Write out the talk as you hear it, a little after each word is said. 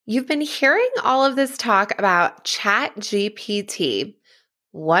You've been hearing all of this talk about ChatGPT.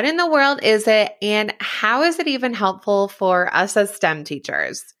 What in the world is it, and how is it even helpful for us as STEM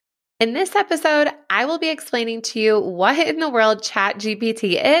teachers? In this episode, I will be explaining to you what in the world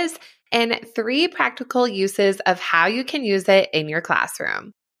ChatGPT is and 3 practical uses of how you can use it in your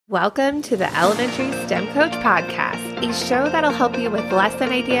classroom. Welcome to the Elementary STEM Coach Podcast, a show that'll help you with lesson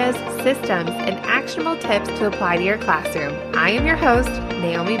ideas, systems, and actionable tips to apply to your classroom. I am your host,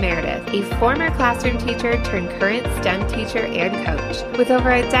 Naomi Meredith, a former classroom teacher turned current STEM teacher and coach. With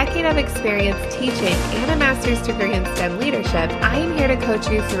over a decade of experience teaching and a master's degree in STEM leadership, I am here to coach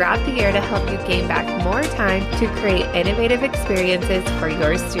you throughout the year to help you gain back more time to create innovative experiences for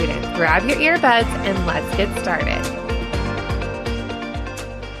your students. Grab your earbuds and let's get started.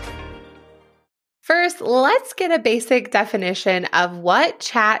 First, let's get a basic definition of what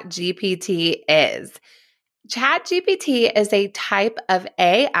ChatGPT is. ChatGPT is a type of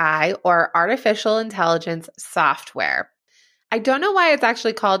AI or artificial intelligence software. I don't know why it's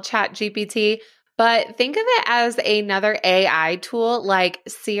actually called ChatGPT, but think of it as another AI tool like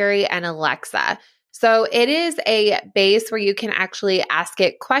Siri and Alexa. So it is a base where you can actually ask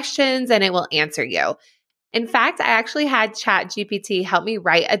it questions and it will answer you. In fact, I actually had ChatGPT help me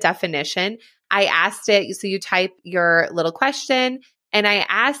write a definition. I asked it, so you type your little question, and I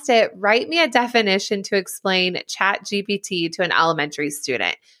asked it, write me a definition to explain ChatGPT to an elementary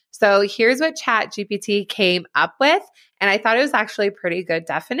student. So here's what ChatGPT came up with, and I thought it was actually a pretty good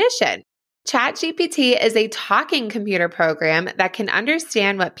definition. ChatGPT is a talking computer program that can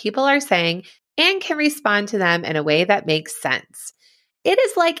understand what people are saying and can respond to them in a way that makes sense. It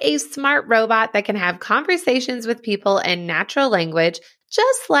is like a smart robot that can have conversations with people in natural language,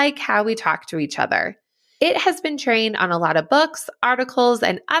 just like how we talk to each other. It has been trained on a lot of books, articles,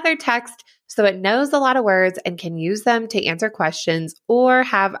 and other text, so it knows a lot of words and can use them to answer questions or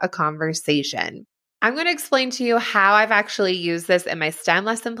have a conversation. I'm going to explain to you how I've actually used this in my STEM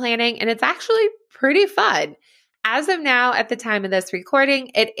lesson planning, and it's actually pretty fun. As of now, at the time of this recording,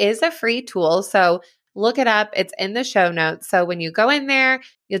 it is a free tool, so look it up. It's in the show notes. So when you go in there,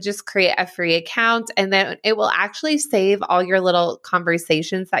 you'll just create a free account and then it will actually save all your little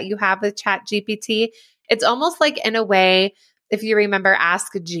conversations that you have with ChatGPT. It's almost like in a way, if you remember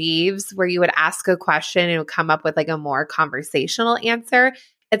Ask Jeeves, where you would ask a question and it would come up with like a more conversational answer.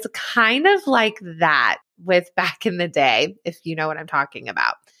 It's kind of like that with back in the day, if you know what I'm talking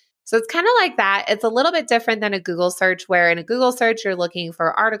about. So it's kind of like that. It's a little bit different than a Google search, where in a Google search, you're looking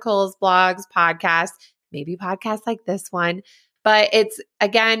for articles, blogs, podcasts, maybe podcasts like this one. But it's,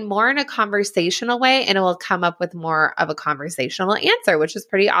 again, more in a conversational way, and it will come up with more of a conversational answer, which is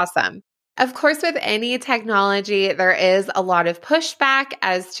pretty awesome. Of course, with any technology, there is a lot of pushback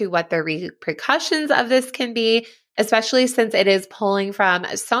as to what the repercussions of this can be, especially since it is pulling from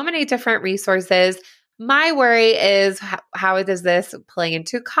so many different resources. My worry is how does this play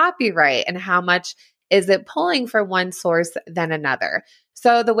into copyright and how much is it pulling from one source than another?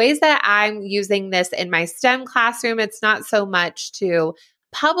 So the ways that I'm using this in my STEM classroom, it's not so much to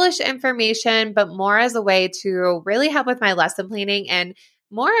publish information, but more as a way to really help with my lesson planning and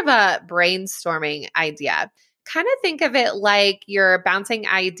more of a brainstorming idea. Kind of think of it like you're bouncing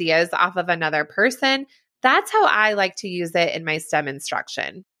ideas off of another person. That's how I like to use it in my STEM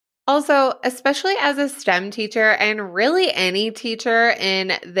instruction. Also, especially as a STEM teacher and really any teacher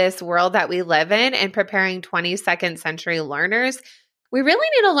in this world that we live in and preparing 22nd century learners, we really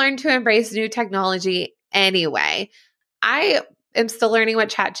need to learn to embrace new technology anyway. I am still learning what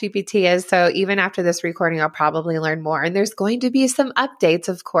ChatGPT is, so even after this recording, I'll probably learn more. And there's going to be some updates,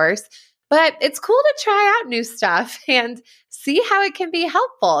 of course, but it's cool to try out new stuff and see how it can be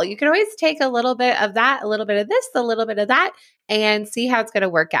helpful. You can always take a little bit of that, a little bit of this, a little bit of that, and see how it's going to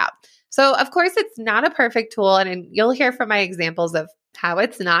work out. So, of course, it's not a perfect tool, and you'll hear from my examples of how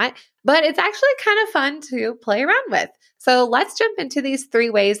it's not, but it's actually kind of fun to play around with. So let's jump into these 3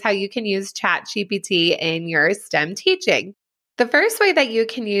 ways how you can use ChatGPT in your STEM teaching. The first way that you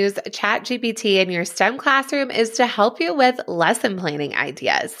can use ChatGPT in your STEM classroom is to help you with lesson planning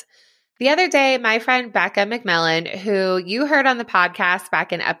ideas. The other day, my friend Becca McMillan, who you heard on the podcast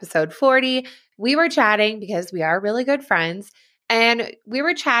back in episode 40, we were chatting because we are really good friends, and we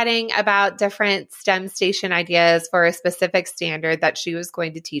were chatting about different STEM station ideas for a specific standard that she was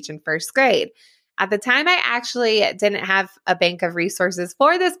going to teach in first grade. At the time, I actually didn't have a bank of resources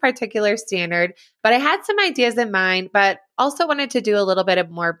for this particular standard, but I had some ideas in mind, but also wanted to do a little bit of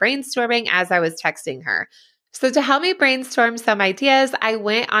more brainstorming as I was texting her. So to help me brainstorm some ideas, I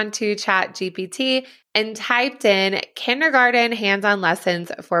went onto ChatGPT and typed in kindergarten hands-on lessons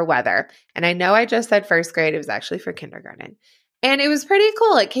for weather. And I know I just said first grade, it was actually for kindergarten. And it was pretty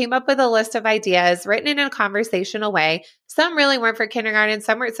cool. It came up with a list of ideas written in a conversational way. Some really weren't for kindergarten,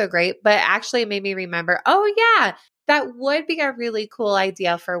 some weren't so great, but actually it made me remember, oh yeah, that would be a really cool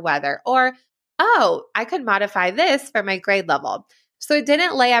idea for weather. Or, oh, I could modify this for my grade level. So it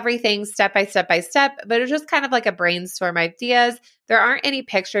didn't lay everything step by step by step, but it was just kind of like a brainstorm ideas. There aren't any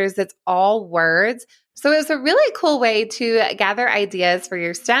pictures. It's all words. So it was a really cool way to gather ideas for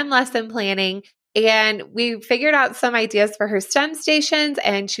your STEM lesson planning. And we figured out some ideas for her STEM stations,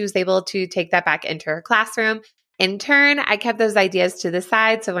 and she was able to take that back into her classroom. In turn, I kept those ideas to the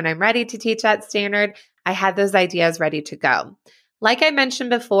side. So when I'm ready to teach that standard, I had those ideas ready to go. Like I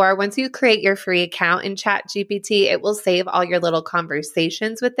mentioned before, once you create your free account in ChatGPT, it will save all your little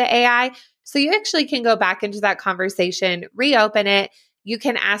conversations with the AI. So you actually can go back into that conversation, reopen it. You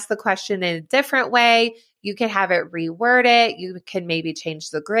can ask the question in a different way. You can have it reword it. You can maybe change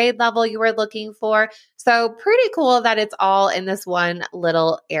the grade level you were looking for. So pretty cool that it's all in this one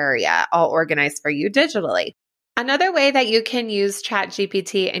little area, all organized for you digitally. Another way that you can use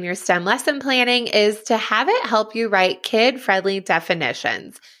ChatGPT in your STEM lesson planning is to have it help you write kid-friendly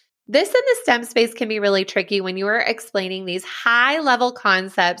definitions. This in the STEM space can be really tricky when you are explaining these high-level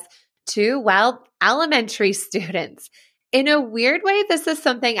concepts to, well, elementary students. In a weird way, this is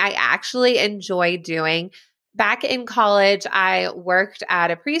something I actually enjoy doing. Back in college, I worked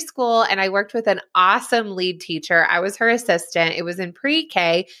at a preschool and I worked with an awesome lead teacher. I was her assistant. It was in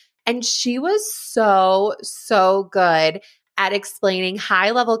pre-K. And she was so good at explaining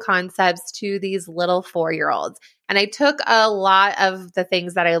high-level concepts to these little 4-year-olds. And I took a lot of the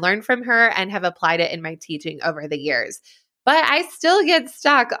things that I learned from her and have applied it in my teaching over the years. But I still get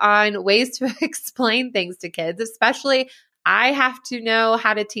stuck on ways to explain things to kids, especially I have to know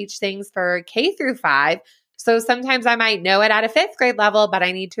how to teach things for K through 5. So sometimes I might know it at a 5th grade level, but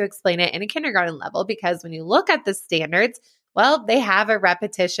I need to explain it in a kindergarten level because when you look at the standards, well, they have a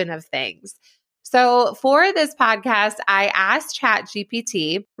repetition of things. So for this podcast, I asked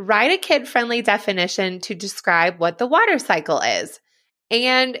ChatGPT, write a kid-friendly definition to describe what the water cycle is.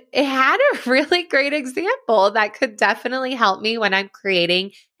 And it had a really great example that could definitely help me when I'm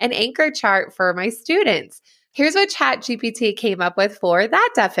creating an anchor chart for my students. Here's what ChatGPT came up with for that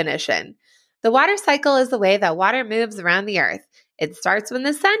definition. The water cycle is the way that water moves around the earth. It starts when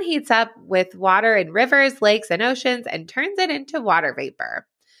the sun heats up with water in rivers, lakes, and oceans and turns it into water vapor.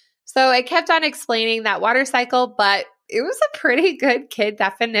 So it kept on explaining that water cycle, but it was a pretty good kid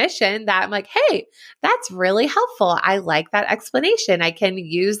definition that I'm like, hey, that's really helpful. I like that explanation. I can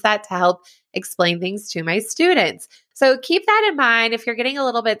use that to help explain things to my students. So keep that in mind. If you're getting a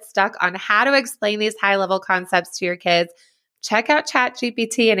little bit stuck on how to explain these high-level concepts to your kids, check out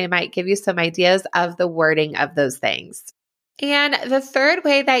ChatGPT and it might give you some ideas of the wording of those things. And the third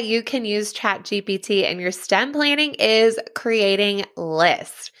way that you can use ChatGPT in your STEM planning is creating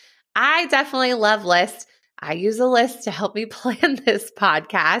lists. I definitely love lists. I use a list to help me plan this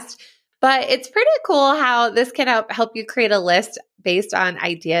podcast, but it's pretty cool how this can help you create a list based on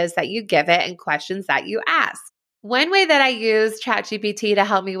ideas that you give it and questions that you ask. One way that I use ChatGPT to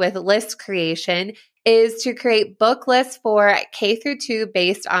help me with list creation is to create book lists for K through 2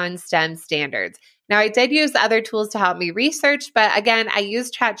 based on STEM standards. Now, I did use other tools to help me research, but again, I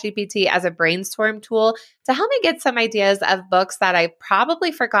used ChatGPT as a brainstorm tool to help me get some ideas of books that I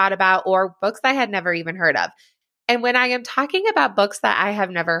probably forgot about or books I had never even heard of. And when I am talking about books that I have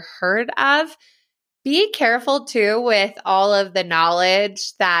never heard of, be careful too with all of the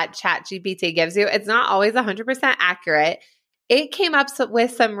knowledge that ChatGPT gives you. It's not always 100% accurate. It came up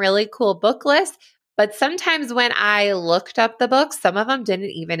with some really cool book lists, but sometimes when I looked up the books, some of them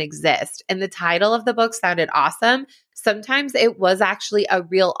didn't even exist. And the title of the book sounded awesome. Sometimes it was actually a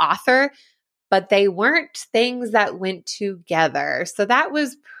real author, but they weren't things that went together. So that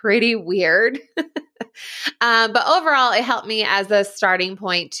was pretty weird. But overall, it helped me as a starting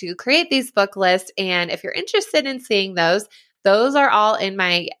point to create these book lists. And if you're interested in seeing those are all in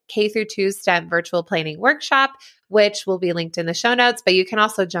my K through 2 STEM virtual planning workshop, which will be linked in the show notes, but you can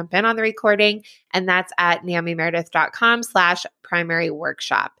also jump in on the recording, and that's at naomimeredith.com/primary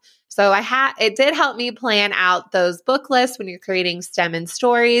workshop. So it did help me plan out those book lists when you're creating STEM and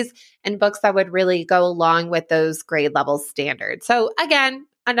stories and books that would really go along with those grade level standards. So again,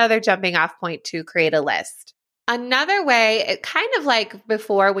 another jumping off point to create a list. Another way, it kind of like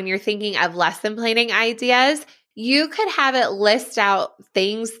before when you're thinking of lesson planning ideas, you could have it list out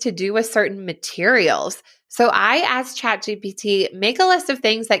things to do with certain materials. So I asked ChatGPT, make a list of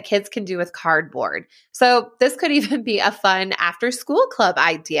things that kids can do with cardboard. So this could even be a fun after school club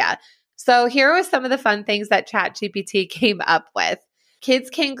idea. So here was some of the fun things that ChatGPT came up with. kids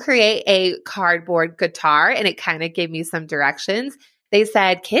can create a cardboard guitar, and it kind of gave me some directions. They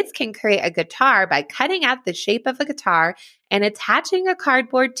said kids can create a guitar by cutting out the shape of a guitar and attaching a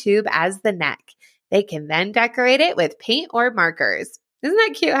cardboard tube as the neck. They can then decorate it with paint or markers. Isn't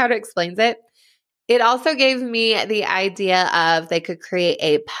that cute how it explains it? It also gave me the idea of they could create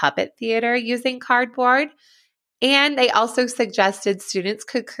a puppet theater using cardboard. And they also suggested students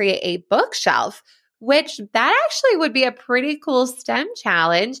could create a bookshelf, which that actually would be a pretty cool STEM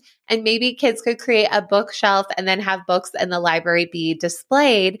challenge. And maybe kids could create a bookshelf and then have books in the library be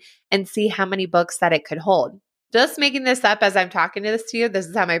displayed and see how many books that it could hold. Just making this up as I'm talking to this to you. This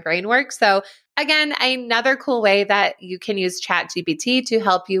is how my brain works. So again, another cool way that you can use ChatGPT to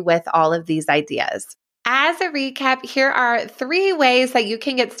help you with all of these ideas. As a recap, here are 3 ways that you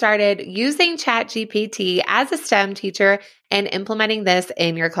can get started using ChatGPT as a STEM teacher and implementing this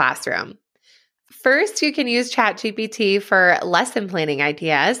in your classroom. First, you can use ChatGPT for lesson planning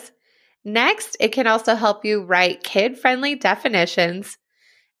ideas. Next, it can also help you write kid-friendly definitions.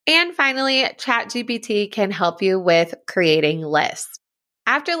 And finally, ChatGPT can help you with creating lists.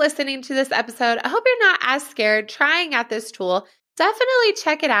 After listening to this episode, I hope you're not as scared trying out this tool. Definitely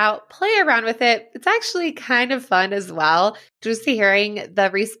check it out, play around with it. It's actually kind of fun as well, just hearing the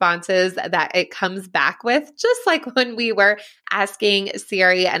responses that it comes back with, just like when we were asking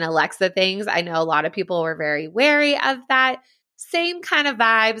Siri and Alexa things. I know a lot of people were very wary of that. Same kind of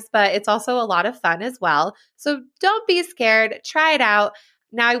vibes, but it's also a lot of fun as well. So don't be scared, try it out.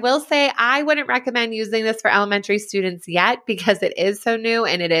 Now, I will say I wouldn't recommend using this for elementary students yet because it is so new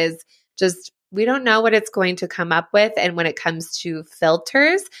and it is just we don't know what it's going to come up with and when it comes to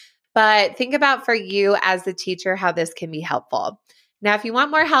filters, but think about for you as the teacher how this can be helpful. Now, if you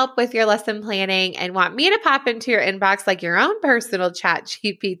want more help with your lesson planning and want me to pop into your inbox like your own personal chat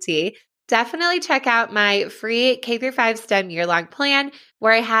GPT, definitely check out my free K-5 STEM year-long plan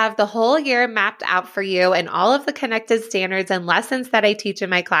where I have the whole year mapped out for you and all of the connected standards and lessons that I teach in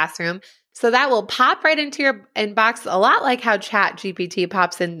my classroom. So that will pop right into your inbox, a lot like how ChatGPT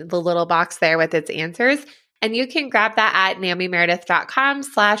pops in the little box there with its answers. And you can grab that at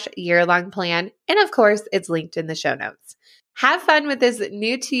naomimeredith.com/yearlong plan. And of course, it's linked in the show notes. Have fun with this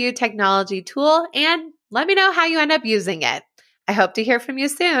new to you technology tool and let me know how you end up using it. I hope to hear from you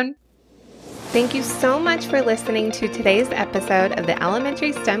soon. Thank you so much for listening to today's episode of the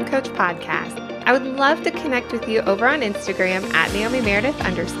Elementary STEM Coach Podcast. I would love to connect with you over on Instagram at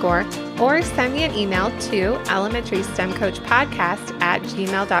NaomiMeredith_ or send me an email to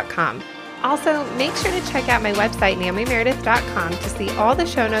elementarystemcoachpodcast@gmail.com. Also, make sure to check out my website, naomimeredith.com, to see all the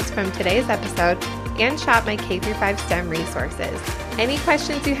show notes from today's episode and shop my K-5 STEM resources. Any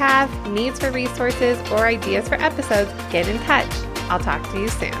questions you have, needs for resources, or ideas for episodes, get in touch. I'll talk to you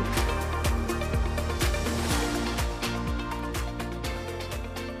soon.